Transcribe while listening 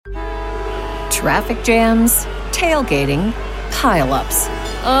Traffic jams, tailgating, pile-ups.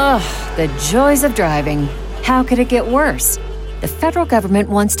 Ugh, the joys of driving. How could it get worse? The federal government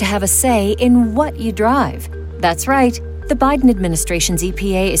wants to have a say in what you drive. That's right. The Biden administration's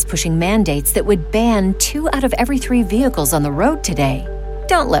EPA is pushing mandates that would ban 2 out of every 3 vehicles on the road today.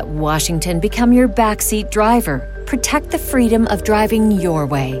 Don't let Washington become your backseat driver. Protect the freedom of driving your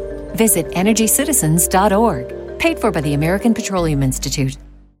way. Visit EnergyCitizens.org. Paid for by the American Petroleum Institute.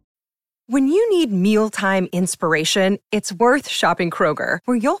 When you need mealtime inspiration, it's worth shopping Kroger,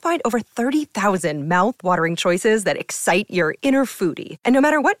 where you'll find over 30,000 mouth-watering choices that excite your inner foodie. And no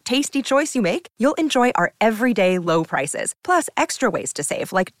matter what tasty choice you make, you'll enjoy our everyday low prices, plus extra ways to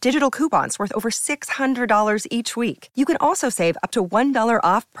save, like digital coupons worth over $600 each week. You can also save up to $1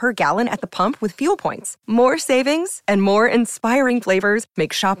 off per gallon at the pump with fuel points. More savings and more inspiring flavors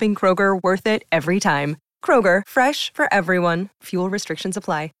make shopping Kroger worth it every time. Kroger, fresh for everyone. Fuel restrictions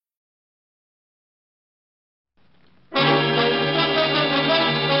apply.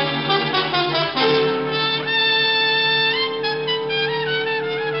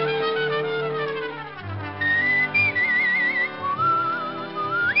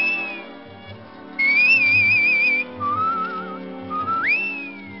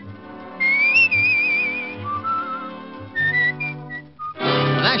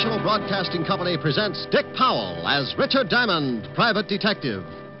 National Broadcasting Company presents Dick Powell as Richard Diamond, Private Detective.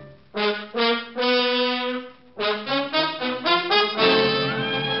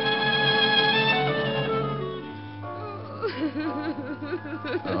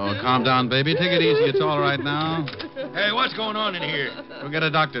 Oh, calm down, baby. Take it easy. It's all right now. Hey, what's going on in here? We'll get a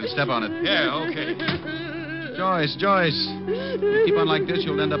doctor to step on it. Yeah, okay. Joyce. You keep on like this,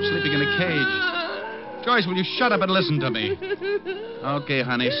 you'll end up sleeping in a cage. Joyce, will you shut up and listen to me? Okay,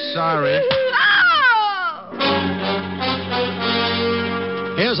 honey, sorry.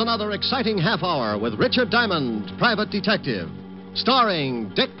 Here's another exciting half hour with Richard Diamond, Private Detective, starring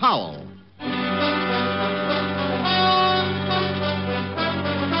Dick Powell.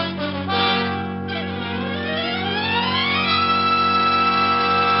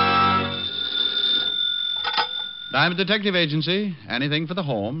 Diamond Detective Agency. Anything for the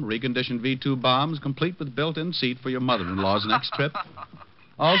home. Reconditioned V2 bombs, complete with built-in seat for your mother-in-law's next trip.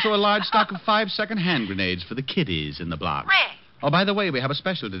 Also a large stock of 5-second hand grenades for the kiddies in the block. Rick. Oh, by the way, we have a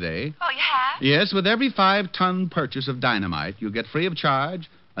special today. Oh, you have? Yes, with every 5-ton purchase of dynamite, you get free of charge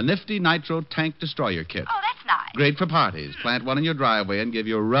a nifty nitro tank destroyer kit. Oh, that's nice. Great for parties. Plant one in your driveway and give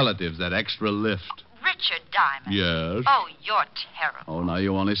your relatives that extra lift. Richard Diamond. Yes? Oh, you're terrible. Oh, now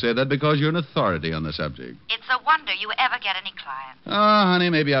you only say that because you're an authority on the subject. It's a wonder you ever get any clients. Oh, honey,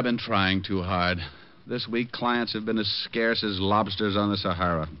 maybe I've been trying too hard. This week, clients have been as scarce as lobsters on the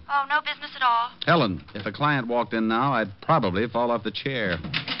Sahara. Oh, no business at all? Helen, if a client walked in now, I'd probably fall off the chair.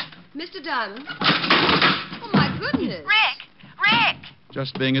 Mr. Diamond? Oh, my goodness. Rick!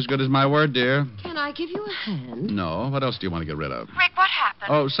 Just being as good as my word, dear. Can I give you a hand? No. What else do you want to get rid of? Rick, what happened?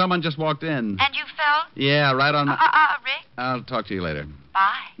 Oh, someone just walked in. And you fell? Yeah, right on my... Rick? I'll talk to you later.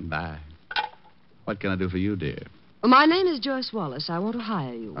 Bye. Bye. What can I do for you, dear? Well, my name is Joyce Wallace. I want to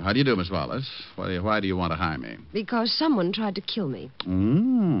hire you. How do you do, Miss Wallace? Why do you want to hire me? Because someone tried to kill me.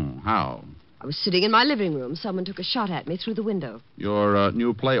 How? I was sitting in my living room. Someone took a shot at me through the window. Your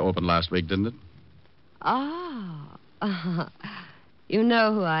new play opened last week, didn't it? You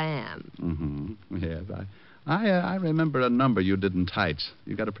know who I am. Mm-hmm. Yes, I remember a number you did in tights.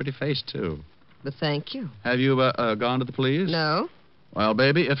 You got a pretty face, too. But thank you. Have you gone to the police? No. Well,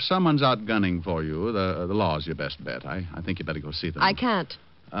 baby, if someone's out gunning for you, the law's your best bet. I think you better go see them. I can't.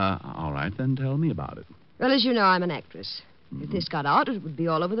 All right, then tell me about it. Well, as you know, I'm an actress. If this got out, it would be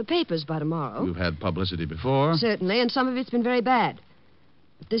all over the papers by tomorrow. You've had publicity before? Certainly, and some of it's been very bad.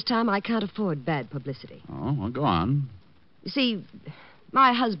 But this time, I can't afford bad publicity. Oh, well, go on. You see,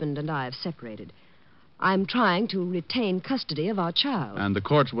 my husband and I have separated. I'm trying to retain custody of our child. And the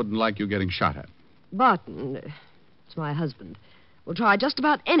courts wouldn't like you getting shot at. Barton, it's my husband, will try just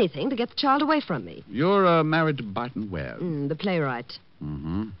about anything to get the child away from me. You're married to Barton Webb. The playwright.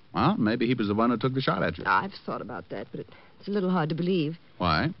 Mm-hmm. Well, maybe he was the one who took the shot at you. I've thought about that, but it's a little hard to believe.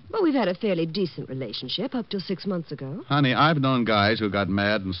 Why? Well, we've had a fairly decent relationship up till 6 months ago. Honey, I've known guys who got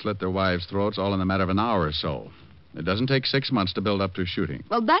mad and slit their wives' throats all in the matter of an hour or so. It doesn't take 6 months to build up to shooting.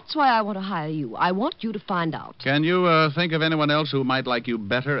 Well, that's why I want to hire you. I want you to find out. Can you think of anyone else who might like you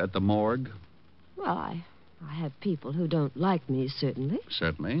better at the morgue? Well, I have people who don't like me, certainly.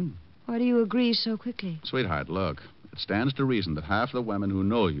 Certainly. Why do you agree so quickly? Sweetheart, look. It stands to reason that half the women who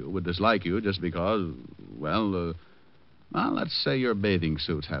know you would dislike you just because, well, let's say your bathing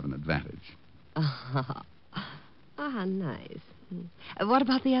suits have an advantage. Nice. What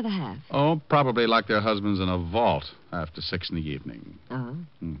about the other half? Oh, probably like their husbands in a vault after 6 in the evening. Oh.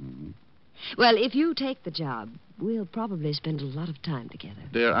 Mm-hmm. Well, if you take the job, we'll probably spend a lot of time together.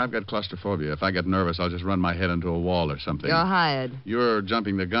 Dear, I've got claustrophobia. If I get nervous, I'll just run my head into a wall or something. You're hired. You're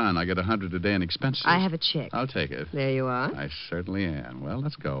jumping the gun. I get $100 a day in expenses. I have a check. I'll take it. There you are. I certainly am. Well,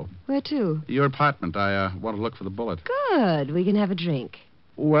 let's go. Where to? Your apartment. I want to look for the bullet. Good. We can have a drink.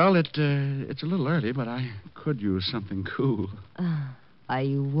 Well, it's a little early, but I could use something cool. Are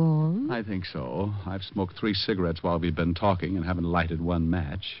you warm? I think so. I've smoked 3 cigarettes while we've been talking and haven't lighted one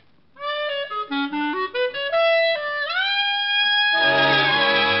match.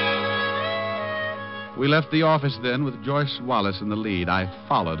 We left the office then with Joyce Wallace in the lead. I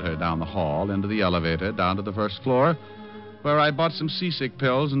followed her down the hall, into the elevator, down to the first floor, where I bought some seasick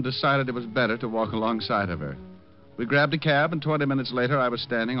pills and decided it was better to walk alongside of her. We grabbed a cab, and 20 minutes later, I was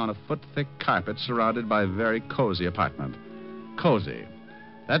standing on a foot-thick carpet surrounded by a very cozy apartment. Cozy.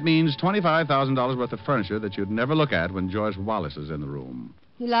 That means $25,000 worth of furniture that you'd never look at when Joyce Wallace is in the room.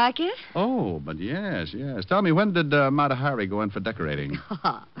 You like it? Oh, but yes. Tell me, when did Mata Hari go in for decorating?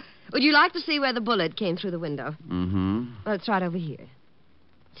 Would you like to see where the bullet came through the window? Mm-hmm. Well, it's right over here.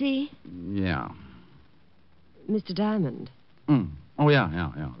 See? Yeah. Mr. Diamond. Oh, yeah.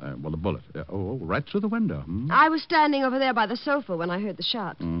 Well, the bullet. Right through the window. Hmm? I was standing over there by the sofa when I heard the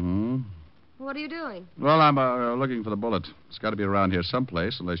shot. Mm-hmm. What are you doing? Well, I'm looking for the bullet. It's got to be around here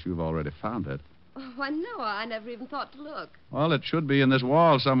someplace, unless you've already found it. Oh, why, no, I never even thought to look. Well, it should be in this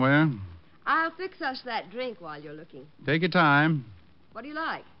wall somewhere. I'll fix us that drink while you're looking. Take your time. What do you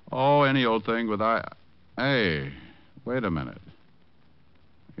like? Oh, any old thing with Hey, wait a minute.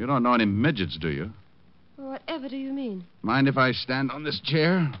 You don't know any midgets, do you? Whatever do you mean? Mind if I stand on this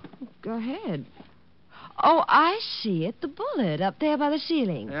chair? Go ahead. Oh, I see it. The bullet up there by the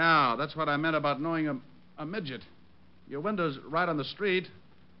ceiling. Yeah, that's what I meant about knowing a midget. Your window's right on the street.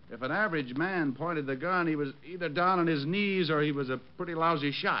 If an average man pointed the gun, he was either down on his knees or he was a pretty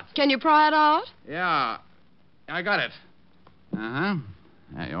lousy shot. Can you pry it out? Yeah, I got it. Uh-huh.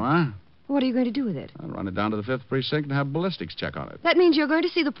 There you are. What are you going to do with it? I'll run it down to the 5th precinct and have ballistics check on it. That means you're going to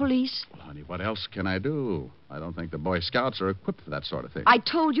see the police. Well, honey, what else can I do? I don't think the Boy Scouts are equipped for that sort of thing. I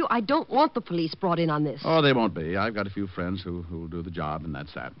told you I don't want the police brought in on this. Oh, they won't be. I've got a few friends who'll do the job, and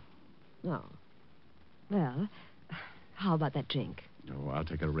that's that. Oh. Well, how about that drink? Oh, I'll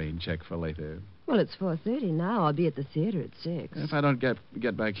take a rain check for later. Well, it's 4:30 now. I'll be at the theater at 6. If I don't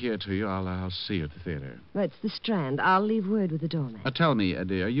get back here to you, I'll see you at the theater. Well, it's the Strand. I'll leave word with the doorman. Tell me,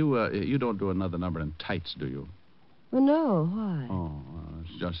 dear, you don't do another number in tights, do you? Well, no. Why? Oh,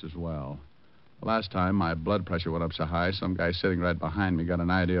 it's just as well. Last time my blood pressure went up so high, some guy sitting right behind me got an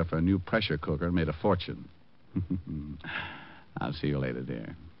idea for a new pressure cooker and made a fortune. I'll see you later,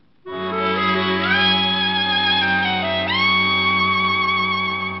 dear.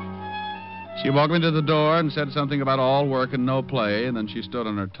 She walked me to the door and said something about all work and no play, and then she stood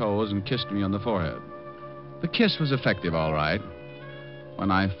on her toes and kissed me on the forehead. The kiss was effective, all right.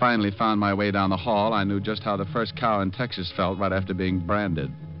 When I finally found my way down the hall, I knew just how the first cow in Texas felt right after being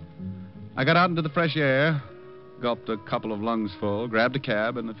branded. I got out into the fresh air, gulped a couple of lungs full, grabbed a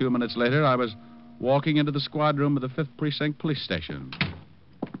cab, and a few minutes later I was walking into the squad room of the 5th Precinct Police Station.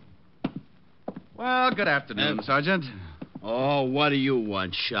 Well, good afternoon, Sergeant. Oh, what do you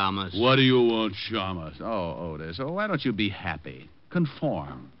want, Shamus? What do you want, Shamus? Oh, Otis. Oh, why don't you be happy?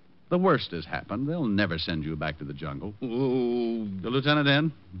 Conform. The worst has happened. They'll never send you back to the jungle. Ooh. The lieutenant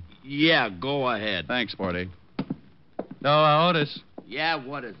in? Yeah, go ahead. Thanks, Sporty. Oh, Otis. Yeah,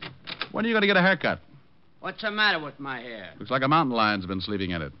 what is it? When are you going to get a haircut? What's the matter with my hair? Looks like a mountain lion's been sleeping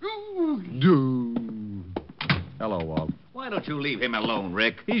in it. Hello, Walt. Why don't you leave him alone,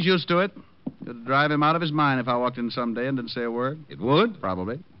 Rick? He's used to it. It'd drive him out of his mind if I walked in someday and didn't say a word. It would?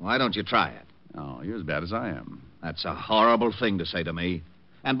 Probably. Why don't you try it? Oh, you're as bad as I am. That's a horrible thing to say to me.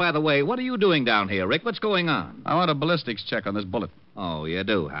 And by the way, what are you doing down here, Rick? What's going on? I want a ballistics check on this bullet. Oh, you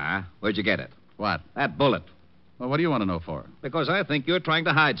do, huh? Where'd you get it? What? That bullet. Well, what do you want to know for? Because I think you're trying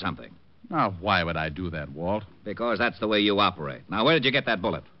to hide something. Now, why would I do that, Walt? Because that's the way you operate. Now, where did you get that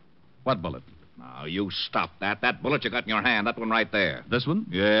bullet? What bullet? Now, you stop that. That bullet you got in your hand, that one right there. This one?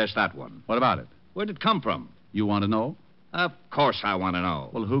 Yes, that one. What about it? Where'd it come from? You want to know? Of course I want to know.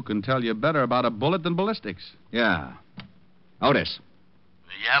 Well, who can tell you better about a bullet than ballistics? Yeah. Otis.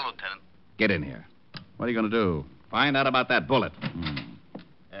 Yeah, Lieutenant. Get in here. What are you going to do? Find out about that bullet.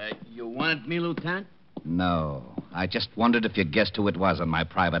 You wanted me, Lieutenant? No. I just wondered if you guessed who it was on my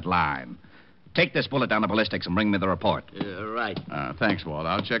private line. Take this bullet down to ballistics and bring me the report. Right. Thanks, Walt.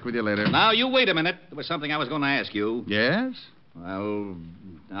 I'll check with you later. Now, you wait a minute. There was something I was going to ask you. Yes? Well,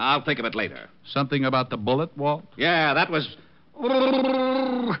 I'll think of it later. Something about the bullet, Walt? Yeah, that was...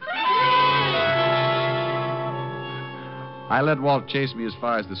 I let Walt chase me as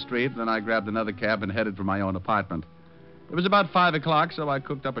far as the street, then I grabbed another cab and headed for my own apartment. It was about 5 o'clock, so I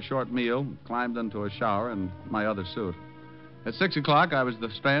cooked up a short meal, climbed into a shower, and my other suit. At 6 o'clock, I was at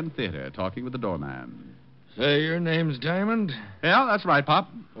the Strand Theater, talking with the doorman. Say, your name's Diamond? Yeah, that's right, Pop.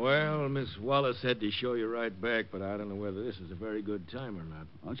 Well, Miss Wallace said to show you right back, but I don't know whether this is a very good time or not.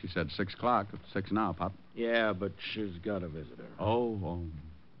 Well, she said 6 o'clock. It's 6 now, Pop. Yeah, but she's got a visitor. Oh.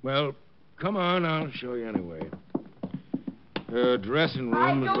 Well, come on, I'll show you anyway. Her dressing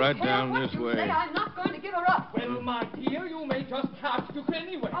room is right down this way. I'm not going to give her up. Well, my dear, you may just have to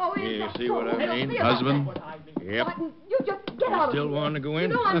anyway. Oh, You see what I mean? Husband? Yep. Martin, you just get out of Still here. want to go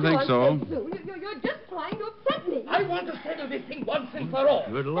in? You know I'm I think going so. to. You're just trying to upset me. I want to settle this thing once and for all.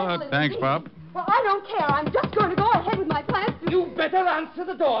 Good luck. Thanks, Pop. Well, I don't care. I'm just going to go ahead with my plans. You better answer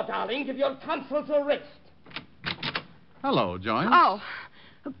the door, darling. Give your tonsils a rest. Hello, Joyce. Oh,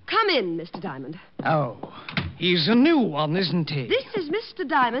 come in, Mr. Diamond. Oh, he's a new one, isn't he? This is Mr.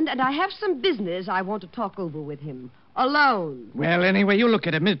 Diamond, and I have some business I want to talk over with him. Alone. Well, anyway, you look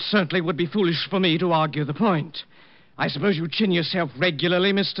at him. It certainly would be foolish for me to argue the point. I suppose you chin yourself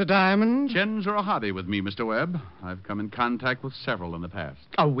regularly, Mr. Diamond? Chins are a hobby with me, Mr. Webb. I've come in contact with several in the past.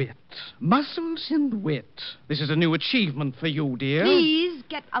 A wit. Muscles and wit. This is a new achievement for you, dear. Please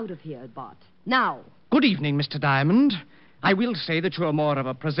get out of here, Bart. Now. Good evening, Mr. Diamond. I will say that you're more of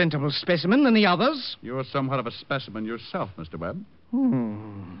a presentable specimen than the others. You're somewhat of a specimen yourself, Mr. Webb.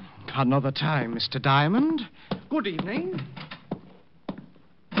 Another time, Mr. Diamond. Good evening.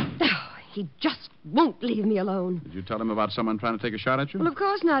 He just won't leave me alone. Did you tell him about someone trying to take a shot at you? Well, of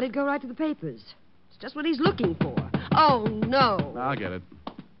course not. He'd go right to the papers. It's just what he's looking for. Oh, no. I'll get it.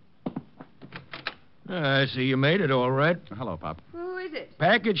 I see you made it all right. Hello, Pop. Who is it?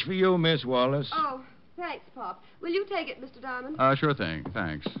 Package for you, Miss Wallace. Oh, thanks, Pop. Will you take it, Mr. Diamond? Sure thing.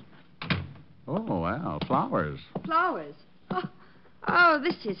 Thanks. Oh, well, flowers. Flowers. Oh,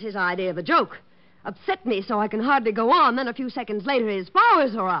 this is his idea of a joke. Upset me so I can hardly go on, then a few seconds later his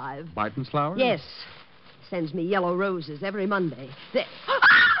flowers arrive. Barton's flowers? Yes. Sends me yellow roses every Monday. Look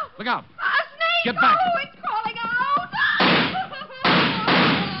out. A snake! Get back. Oh, it's crawling out!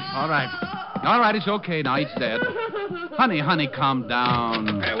 All right, it's okay now. He's dead. Honey, calm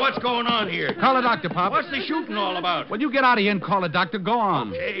down. Hey, what's going on here? Call a doctor, Pop. What's the shooting all about? When you get out of here and call a doctor, go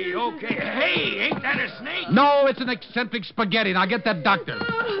on. Okay. Hey, ain't that a snake? No, it's an eccentric spaghetti. Now get that doctor.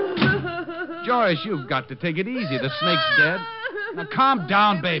 Joyce, you've got to take it easy. The snake's dead. Now calm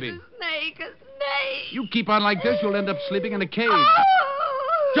down, baby. A snake. You keep on like this, you'll end up sleeping in a cage.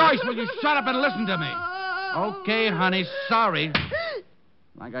 Joyce, will you shut up and listen to me? Okay, honey, sorry.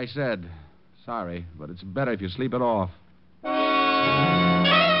 Like I said, sorry, but it's better if you sleep it off.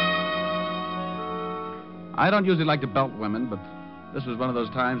 I don't usually like to belt women, but this was one of those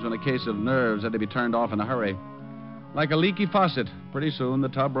times when a case of nerves had to be turned off in a hurry. Like a leaky faucet. Pretty soon, the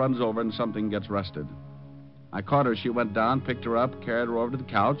tub runs over and something gets rusted. I caught her as she went down, picked her up, carried her over to the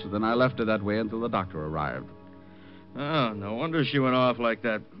couch, and then I left her that way until the doctor arrived. Oh, no wonder she went off like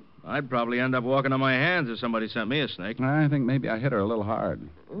that. I'd probably end up walking on my hands if somebody sent me a snake. I think maybe I hit her a little hard.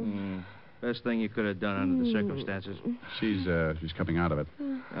 Best thing you could have done under the circumstances. She's coming out of it.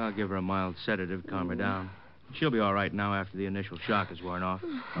 I'll give her a mild sedative, calm her down. She'll be all right now after the initial shock has worn off.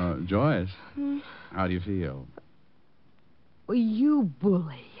 Joyce, how do you feel? Oh, you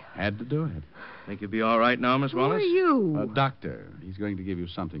bully. Had to do it. Think you'll be all right now, Miss Who Wallace? are you? A doctor. He's going to give you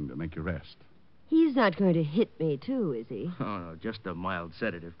something to make you rest. He's not going to hit me, too, is he? Oh, no, just a mild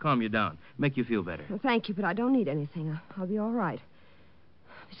sedative. Calm you down. Make you feel better. Well, thank you, but I don't need anything. I'll be all right.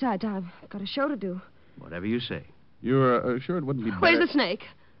 Besides, I've got a show to do. Whatever you say. You're sure it wouldn't be better? Where's the snake?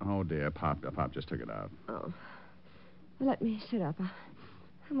 Oh, dear. Pop just took it out. Oh. Well, let me sit up.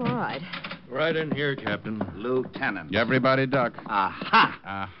 I'm all right. Right in here, Captain. Lieutenant. Everybody duck.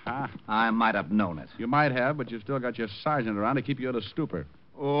 Aha. I might have known it. You might have, but you've still got your sergeant around to keep you in a stupor.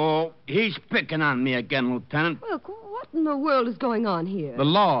 Oh, he's picking on me again, Lieutenant. Look, what in the world is going on here? The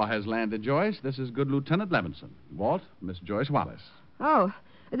law has landed, Joyce. This is good Lieutenant Levinson. Walt, Miss Joyce Wallace. Oh,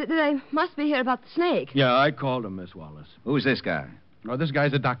 they must be here about the snake. Yeah, I called him, Miss Wallace. Who's this guy? Oh, this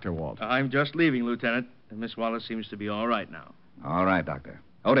guy's a doctor, Walt. I'm just leaving, Lieutenant, and Miss Wallace seems to be all right now. All right, Doctor.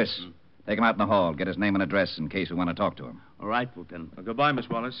 Otis, take him out in the hall. Get his name and address in case we want to talk to him. All right, Lieutenant. Well, goodbye, Miss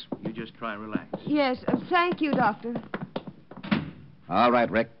Wallace. You just try and relax. Yes, thank you, Doctor. All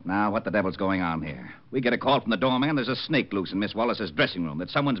right, Rick. Now, what the devil's going on here? We get a call from the doorman. There's a snake loose in Miss Wallace's dressing room, that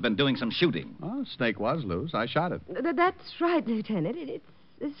someone's been doing some shooting. Oh, snake was loose. I shot it. That's right, Lieutenant. It's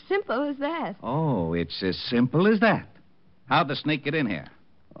as simple as that. Oh, it's as simple as that. How'd the snake get in here?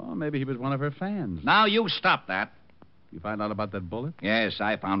 Oh, maybe he was one of her fans. Now, you stop that. You find out about that bullet? Yes,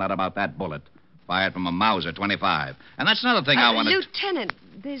 I found out about that bullet. Fired from a Mauser 25. And that's another thing I wanted... Lieutenant,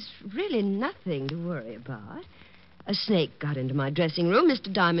 there's really nothing to worry about. A snake got into my dressing room.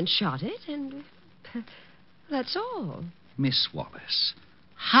 Mr. Diamond shot it, and that's all. Miss Wallace,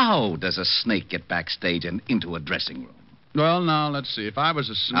 how does a snake get backstage and into a dressing room? Well, now, let's see. If I was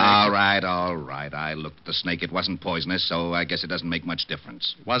a snake... All right. I looked at the snake. It wasn't poisonous, so I guess it doesn't make much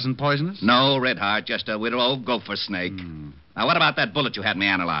difference. Wasn't poisonous? No, Red Heart, just a little old gopher snake. Now, what about that bullet you had me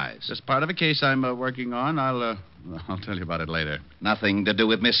analyze? That's part of a case I'm working on. I'll tell you about it later. Nothing to do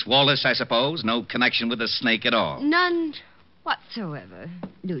with Miss Wallace, I suppose? No connection with the snake at all? None whatsoever,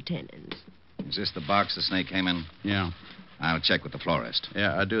 Lieutenant. Is this the box the snake came in? Yeah. I'll check with the florist.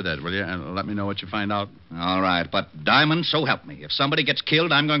 Yeah, do that, will you? And let me know what you find out. All right, but Diamond, so help me. If somebody gets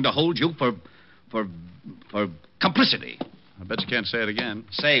killed, I'm going to hold you for complicity. I bet you can't say it again.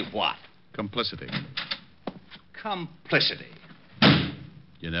 Say what? Complicity. Complicity.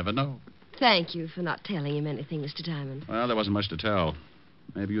 You never know. Thank you for not telling him anything, Mr. Diamond. Well, there wasn't much to tell.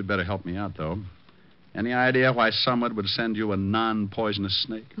 Maybe you'd better help me out, though. Any idea why someone would send you a non-poisonous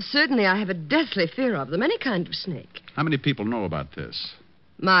snake? Well, certainly I have a deathly fear of them, any kind of snake. How many people know about this?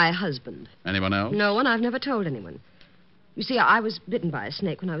 My husband. Anyone else? No one. I've never told anyone. You see, I was bitten by a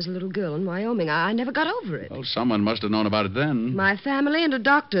snake when I was a little girl in Wyoming. I never got over it. Well, someone must have known about it then. My family and a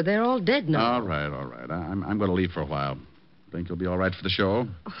doctor. They're all dead now. All right. I'm going to leave for a while. Think you'll be all right for the show?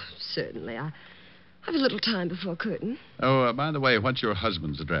 Oh, certainly. I have a little time before curtain. Oh, by the way, what's your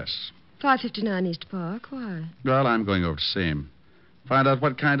husband's address? 559 East Park. Why? Well, I'm going over to see him. Find out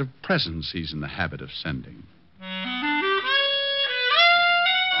what kind of presents he's in the habit of sending.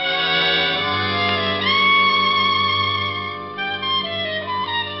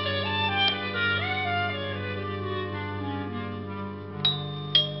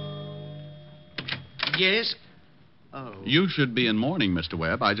 Yes? Oh. You should be in mourning, Mr.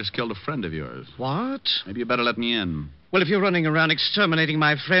 Webb. I just killed a friend of yours. What? Maybe you better let me in. Well, if you're running around exterminating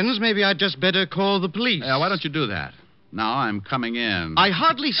my friends, maybe I'd just better call the police. Yeah, why don't you do that? Now I'm coming in. I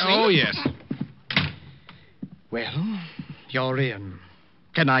hardly see... Oh, yes. Well, you're in.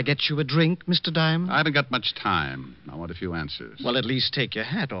 Can I get you a drink, Mr. Diamond? I haven't got much time. I want a few answers. Well, at least take your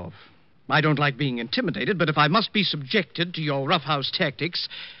hat off. I don't like being intimidated, but if I must be subjected to your roughhouse tactics,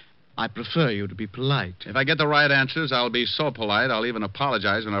 I prefer you to be polite. If I get the right answers, I'll be so polite I'll even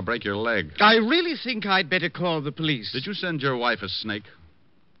apologize when I break your leg. I really think I'd better call the police. Did you send your wife a snake?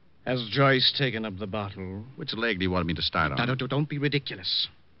 Has Joyce taken up the bottle? Which leg do you want me to start on? Now, don't be ridiculous.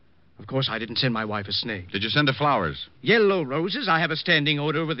 Of course, I didn't send my wife a snake. Did you send her flowers? Yellow roses. I have a standing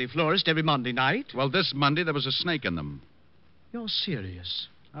order with the florist every Monday night. Well, this Monday there was a snake in them. You're serious?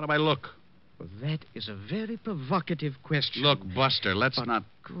 How do I look? Well, that is a very provocative question. Look, Buster, let's not...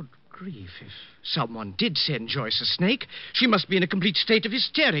 Good grief. If someone did send Joyce a snake, she must be in a complete state of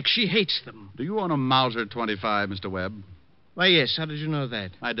hysterics. She hates them. Do you own a Mauser 25, Mr. Webb? Why, yes. How did you know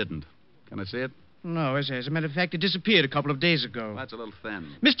that? I didn't. Can I see it? No, as a matter of fact, it disappeared a couple of days ago. That's a little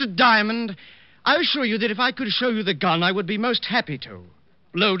thin. Mr. Diamond, I assure you that if I could show you the gun, I would be most happy to.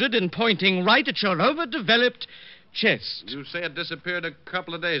 Loaded and pointing right at your overdeveloped chest. You say it disappeared a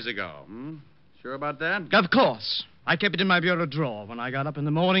couple of days ago, hmm? Sure about that? Of course. I kept it in my bureau drawer. When I got up in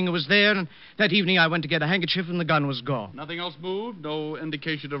the morning, it was there, and that evening I went to get a handkerchief, and the gun was gone. Nothing else moved? No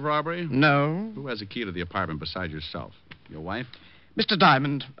indication of robbery? No. Who has a key to the apartment besides yourself? Your wife? Mr.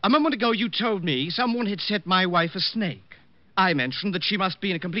 Diamond, a moment ago you told me someone had sent my wife a snake. I mentioned that she must be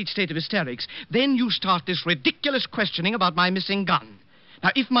in a complete state of hysterics. Then you start this ridiculous questioning about my missing gun.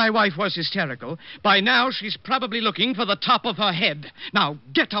 Now, if my wife was hysterical, by now she's probably looking for the top of her head. Now,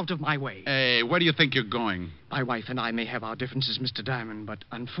 get out of my way. Hey, where do you think you're going? My wife and I may have our differences, Mr. Diamond, but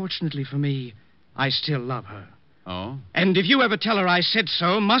unfortunately for me, I still love her. Oh? And if you ever tell her I said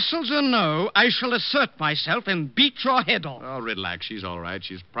so, muscles or no, I shall assert myself and beat your head off. Oh, relax. She's all right.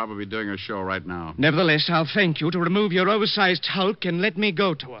 She's probably doing her show right now. Nevertheless, I'll thank you to remove your oversized hulk and let me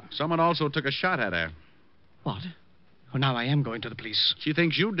go to her. Someone also took a shot at her. What? Well, now I am going to the police. She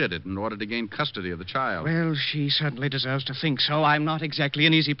thinks you did it in order to gain custody of the child. Well, she certainly deserves to think so. I'm not exactly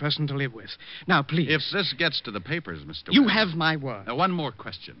an easy person to live with. Now, please. If this gets to the papers, Mr. You Webb. have my word. Now, one more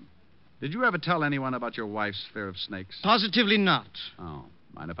question. Did you ever tell anyone about your wife's fear of snakes? Positively not. Oh.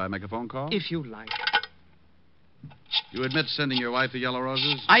 Mind if I make a phone call? If you like. You admit sending your wife the yellow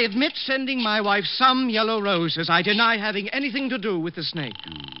roses? I admit sending my wife some yellow roses. I deny having anything to do with the snake.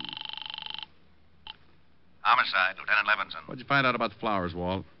 Homicide, Lieutenant Levinson. What'd you find out about the flowers,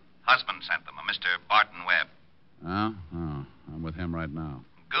 Walt? Husband sent them, a Mr. Barton Webb. Oh, I'm with him right now.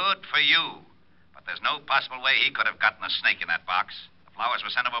 Good for you. But there's no possible way he could have gotten a snake in that box. The flowers were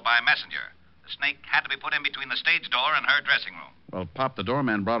sent over by a messenger. The snake had to be put in between the stage door and her dressing room. Well, Pop, the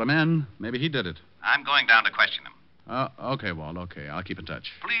doorman brought him in. Maybe he did it. I'm going down to question him. Okay, Walt, okay. I'll keep in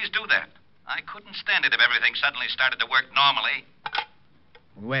touch. Please do that. I couldn't stand it if everything suddenly started to work normally.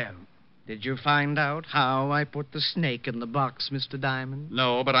 Well, did you find out how I put the snake in the box, Mr. Diamond?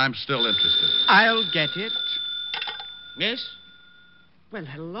 No, but I'm still interested. I'll get it. Yes? Well,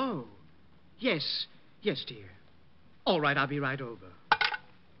 hello. Yes, dear. All right, I'll be right over.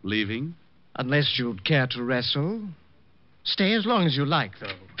 Leaving? Unless you'd care to wrestle. Stay as long as you like,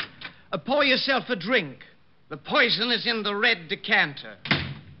 though. Pour yourself a drink. The poison is in the red decanter.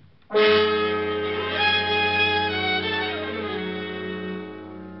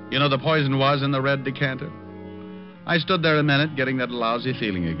 You know, the poison was in the red decanter. I stood there a minute, getting that lousy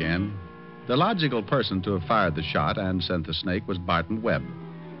feeling again. The logical person to have fired the shot and sent the snake was Barton Webb.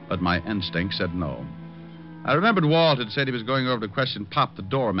 But my instinct said no. I remembered Walt had said he was going over to question Pop the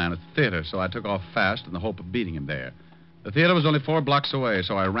doorman at the theater, so I took off fast in the hope of beating him there. The theater was only 4 blocks away,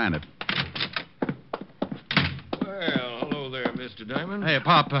 so I ran it. Well, hello there, Mr. Diamond. Hey,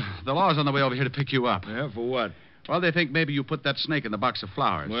 Pop, the law's on the way over here to pick you up. Yeah, for what? Well, they think maybe you put that snake in the box of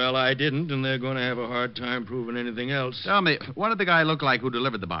flowers. Well, I didn't, and they're going to have a hard time proving anything else. Tell me, what did the guy look like who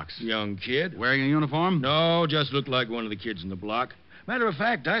delivered the box? Young kid. Wearing a uniform? No, just looked like one of the kids in the block. Matter of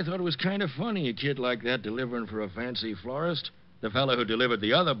fact, I thought it was kind of funny, a kid like that delivering for a fancy florist. The fellow who delivered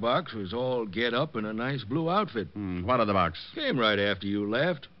the other box was all get up in a nice blue outfit. What other box? Came right after you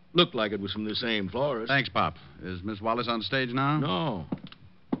left. Looked like it was from the same florist. Thanks, Pop. Is Miss Wallace on stage now? No.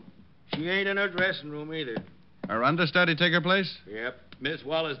 She ain't in her dressing room either. Her understudy take her place? Yep. Miss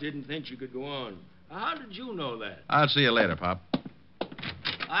Wallace didn't think she could go on. How did you know that? I'll see you later, Pop.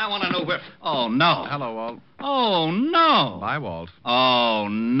 I want to know where... Oh, no. Hello, Walt. Oh, no. Bye, Walt. Oh,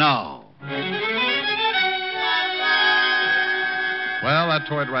 no. Well, that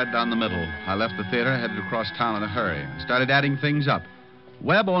tore it right down the middle. I left the theater, headed across town in a hurry. Started adding things up.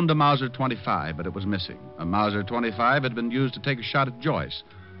 Webb owned a Mauser 25, but it was missing. A Mauser 25 had been used to take a shot at Joyce.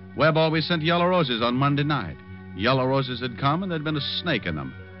 Webb always sent yellow roses on Monday night. Yellow roses had come, and there'd been a snake in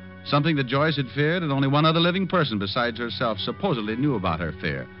them. Something that Joyce had feared, and only one other living person besides herself supposedly knew about her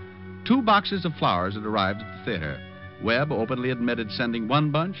fear. 2 boxes of flowers had arrived at the theater. Webb openly admitted sending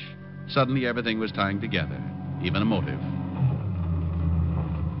 1 bunch. Suddenly, everything was tying together, even a motive.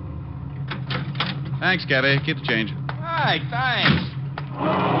 Thanks, Gabby. Keep the change. All right, thanks.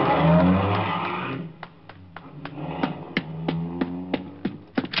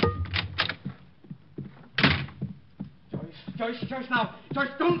 Joyce, now. Joyce,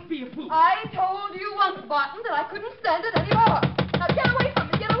 don't be a fool. I told you once, Barton, that I couldn't stand it anymore. Now get away from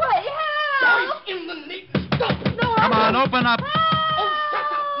me. Get away. Help! Joyce, in the name... Stop! No, Come on, open up. Oh, shut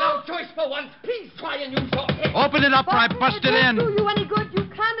up. Now, Joyce, for once, please try and use your head. Open it up or I bust it in. It won't do you any good. You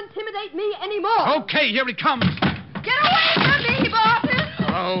can't intimidate me anymore. Okay, here he comes. Get away from me, Barton.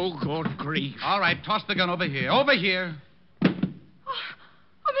 Oh, good grief. All right, toss the gun over here. Over here.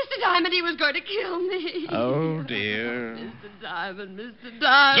 Oh, Mr. Diamond, he was going to kill me. Oh, dear. Mr. Diamond, Mr.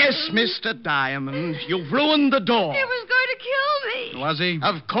 Diamond. Yes, Mr. Diamond. You've ruined the door. He was going to kill me. Was he?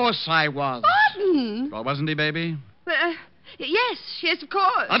 Of course I was. Barton. Well, wasn't he, baby? Yes, of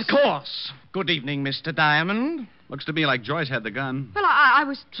course. Of course. Good evening, Mr. Diamond. Looks to me like Joyce had the gun. Well, I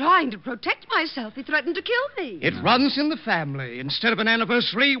was trying to protect myself. He threatened to kill me. It runs in the family. Instead of an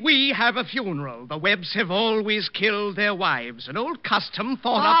anniversary, we have a funeral. The Webbs have always killed their wives. An old custom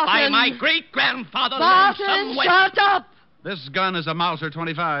thought up by Barton. my great-grandfather Barton, Lonesome Webb. shut up. This gun is a Mauser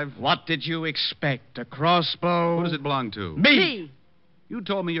 25. What did you expect? A crossbow? Who does it belong to? Me. You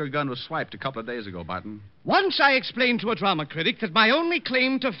told me your gun was swiped a couple of days ago, Barton. Once I explained to a drama critic that my only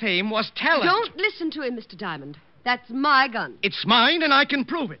claim to fame was talent. Don't listen to him, Mr. Diamond. That's my gun. It's mine, and I can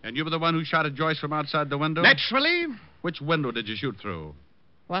prove it. And you were the one who shot at Joyce from outside the window? Naturally. Which window did you shoot through?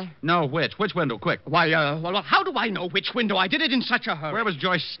 What? No, which? Which window? Quick. Why, well, how do I know which window? I did it in such a hurry. Where was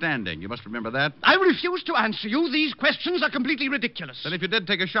Joyce standing? You must remember that. I refuse to answer you. These questions are completely ridiculous. Then if you did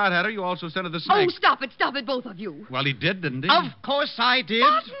take a shot at her, you also sent her the Oh, snake. stop it, both of you. Well, he did, didn't he? Of course I did.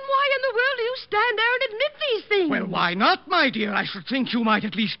 Barton, why in the world do you stand there and admit these things? Well, why not, my dear? I should think you might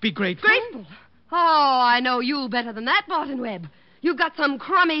at least be grateful. Grateful? Oh, I know you better than that, Barton Webb. You've got some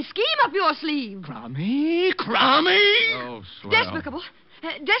crummy scheme up your sleeve. Crummy? Oh, swell. Despicable.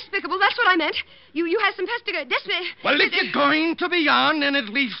 Despicable, that's what I meant. You have some Well, if you're going to be on, then at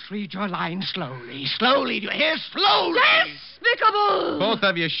least read your line slowly. Slowly, do you hear? Slowly. Despicable! Both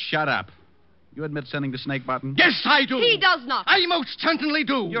of you shut up. You admit sending the snake, Barton? Yes, I do. He does not. I most certainly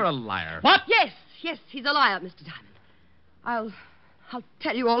do. You're a liar. What? Yes, he's a liar, Mr. Diamond. I'll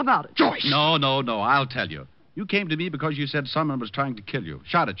tell you all about it. Joyce! No, I'll tell you. You came to me because you said someone was trying to kill you.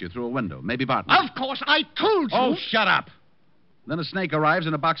 Shot at you through a window. Maybe Barton. Of course, I told you. Oh, shut up. Then a snake arrives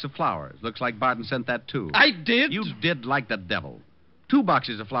in a box of flowers. Looks like Barton sent that, too. I did? You did like the devil. 2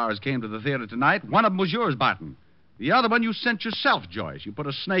 boxes of flowers came to the theater tonight. One of them was yours, Barton. The other one you sent yourself, Joyce. You put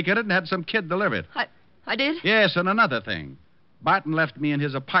a snake in it and had some kid deliver it. I did? Yes, and another thing. Barton left me in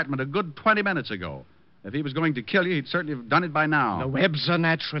his apartment a good 20 minutes ago. If he was going to kill you, he'd certainly have done it by now. The Webbs are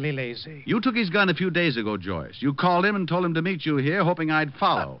naturally lazy. You took his gun a few days ago, Joyce. You called him and told him to meet you here, hoping I'd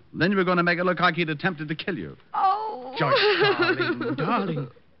follow. Then you were going to make it look like he'd attempted to kill you. Oh. Joyce, darling.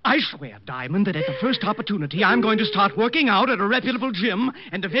 I swear, Diamond, that at the first opportunity, I'm going to start working out at a reputable gym,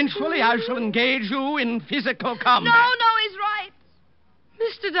 and eventually I shall engage you in physical combat. No, he's right.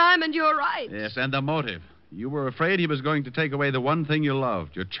 Mr. Diamond, you're right. Yes, and the motive. You were afraid he was going to take away the one thing you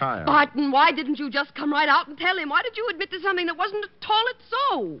loved, your child. Barton, why didn't you just come right out and tell him? Why did you admit to something that wasn't at all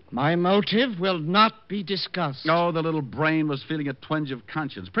so? My motive will not be discussed. Oh, the little brain was feeling a twinge of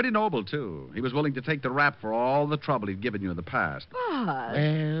conscience. Pretty noble, too. He was willing to take the rap for all the trouble he'd given you in the past. But...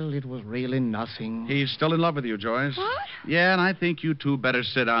 Well, it was really nothing. He's still in love with you, Joyce. What? Yeah, and I think you two better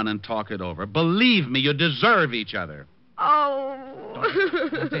sit down and talk it over. Believe me, you deserve each other. Oh.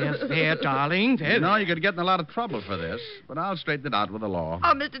 There, darling. There. You know, you could get in a lot of trouble for this, but I'll straighten it out with the law.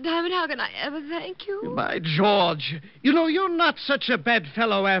 Oh, Mr. Diamond, how can I ever thank you? By George. You know, you're not such a bad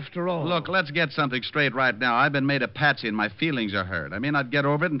fellow after all. Look, let's get something straight right now. I've been made a patsy and my feelings are hurt. I may not get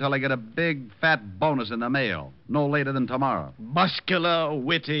over it until I get a big, fat bonus in the mail. No later than tomorrow. Muscular,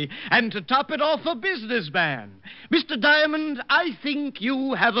 witty, and to top it off, a businessman. Mr. Diamond, I think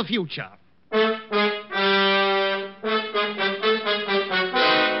you have a future.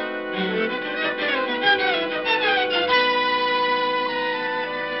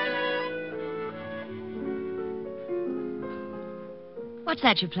 What's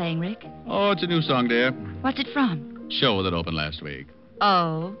that you're playing, Rick? Oh, it's a new song, dear. What's it from? Show that opened last week.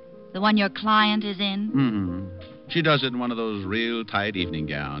 Oh, the one your client is in? Mm-hmm. She does it in one of those real tight evening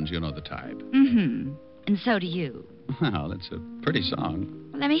gowns. You know the type. Mm-hmm. And so do you. Well, it's a pretty song.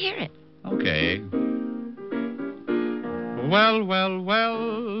 Well, let me hear it. Okay. Well, well, well,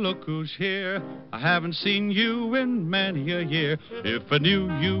 look who's here. I haven't seen you in many a year. If I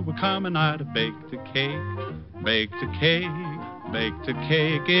knew you were coming, I'd have baked a cake. Baked a cake. Baked a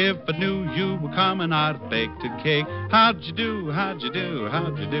cake. If I knew you were coming, I'd have baked a cake. How'd you do? How'd you do?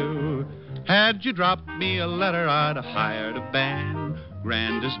 How'd you do? Had you dropped me a letter, I'd have hired a band.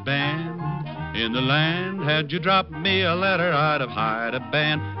 Grandest band in the land. Had you dropped me a letter, I'd have hired a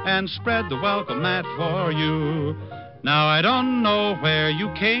band and spread the welcome mat for you. Now I don't know where you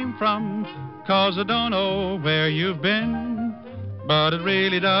came from, 'cause I don't know where you've been. But it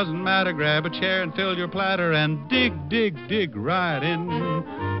really doesn't matter. Grab a chair and fill your platter and dig, dig, dig right in.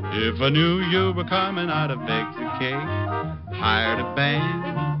 If I knew you were coming, I'd have baked a cake, hired a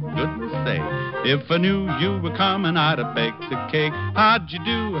band, goodness sake. If I knew you were coming, I'd have baked a cake. How'd you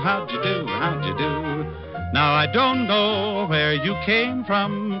do? How'd you do? How'd you do? Now I don't know where you came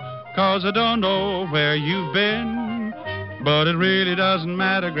from, 'cause I don't know where you've been. But it really doesn't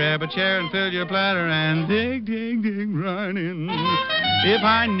matter. Grab a chair and fill your platter and dig, dig, dig right in. If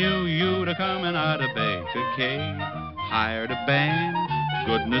I knew you'd have come and I'd have baked a cake, hired a band,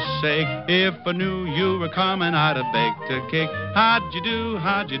 goodness sake. If I knew you were coming, I'd have baked a cake. How'd you do?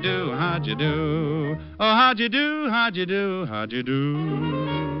 How'd you do? How'd you do? Oh, how'd you do? How'd you do? How'd you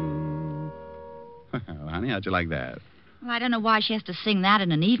do? Well, honey, how'd you like that? Well, I don't know why she has to sing that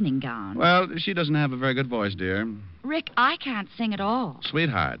in an evening gown. Well, she doesn't have a very good voice, dear. Rick, I can't sing at all.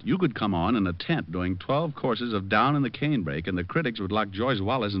 Sweetheart, you could come on in a tent doing 12 courses of Down in the Canebrake, and the critics would lock Joyce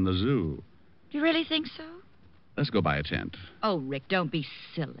Wallace in the zoo. Do you really think so? Let's go buy a tent. Oh, Rick, don't be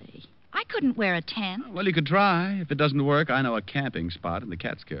silly. I couldn't wear a tent. Well, you could try. If it doesn't work, I know a camping spot in the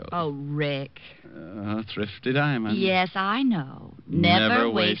Catskills. Oh, Rick. Thrifty Diamond. Yes, I know. Never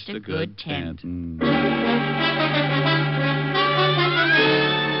waste a good tent.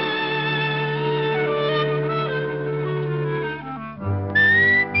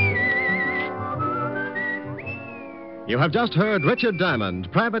 You have just heard Richard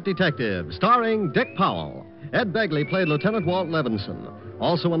Diamond, Private Detective, starring Dick Powell. Ed Begley played Lieutenant Walt Levinson.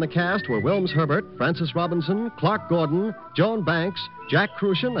 Also in the cast were Wilms Herbert, Francis Robinson, Clark Gordon, Joan Banks, Jack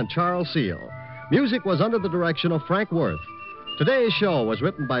Crucian, and Charles Seal. Music was under the direction of Frank Worth. Today's show was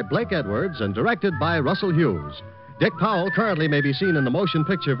written by Blake Edwards and directed by Russell Hughes. Dick Powell currently may be seen in the motion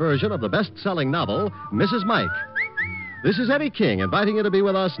picture version of the best-selling novel, Mrs. Mike. This is Eddie King inviting you to be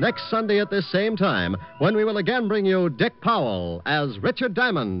with us next Sunday at this same time when we will again bring you Dick Powell as Richard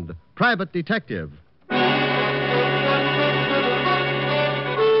Diamond, Private Detective.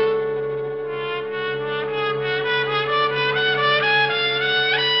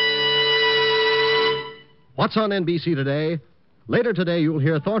 What's on NBC today? Later today, you'll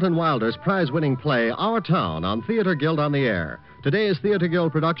hear Thornton Wilder's prize-winning play, Our Town, on Theater Guild on the Air. Today's Theater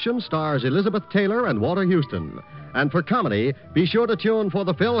Guild production stars Elizabeth Taylor and Walter Houston. And for comedy, be sure to tune for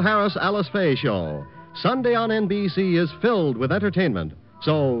the Phil Harris Alice Faye Show. Sunday on NBC is filled with entertainment,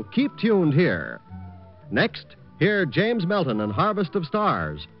 so keep tuned here. Next, hear James Melton and Harvest of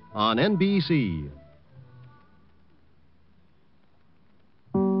Stars on NBC.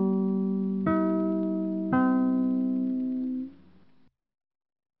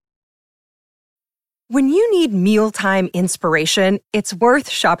 When you need mealtime inspiration, it's worth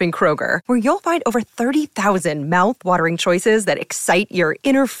shopping Kroger, where you'll find over 30,000 mouth-watering choices that excite your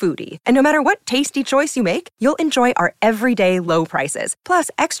inner foodie. And no matter what tasty choice you make, you'll enjoy our everyday low prices, plus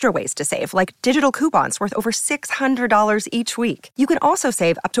extra ways to save, like digital coupons worth over $600 each week. You can also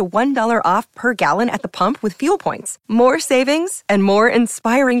save up to $1 off per gallon at the pump with fuel points. More savings and more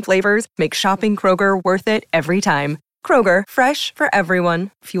inspiring flavors make shopping Kroger worth it every time. Kroger, fresh for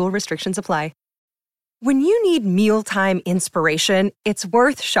everyone. Fuel restrictions apply. When you need mealtime inspiration, it's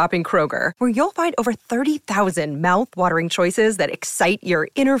worth shopping Kroger, where you'll find over 30,000 mouth-watering choices that excite your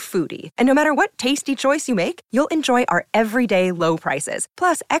inner foodie. And no matter what tasty choice you make, you'll enjoy our everyday low prices,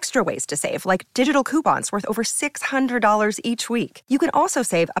 plus extra ways to save, like digital coupons worth over $600 each week. You can also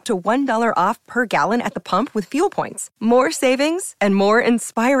save up to $1 off per gallon at the pump with fuel points. More savings and more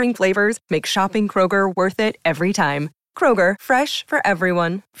inspiring flavors make shopping Kroger worth it every time. Kroger, fresh for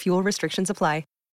everyone. Fuel restrictions apply.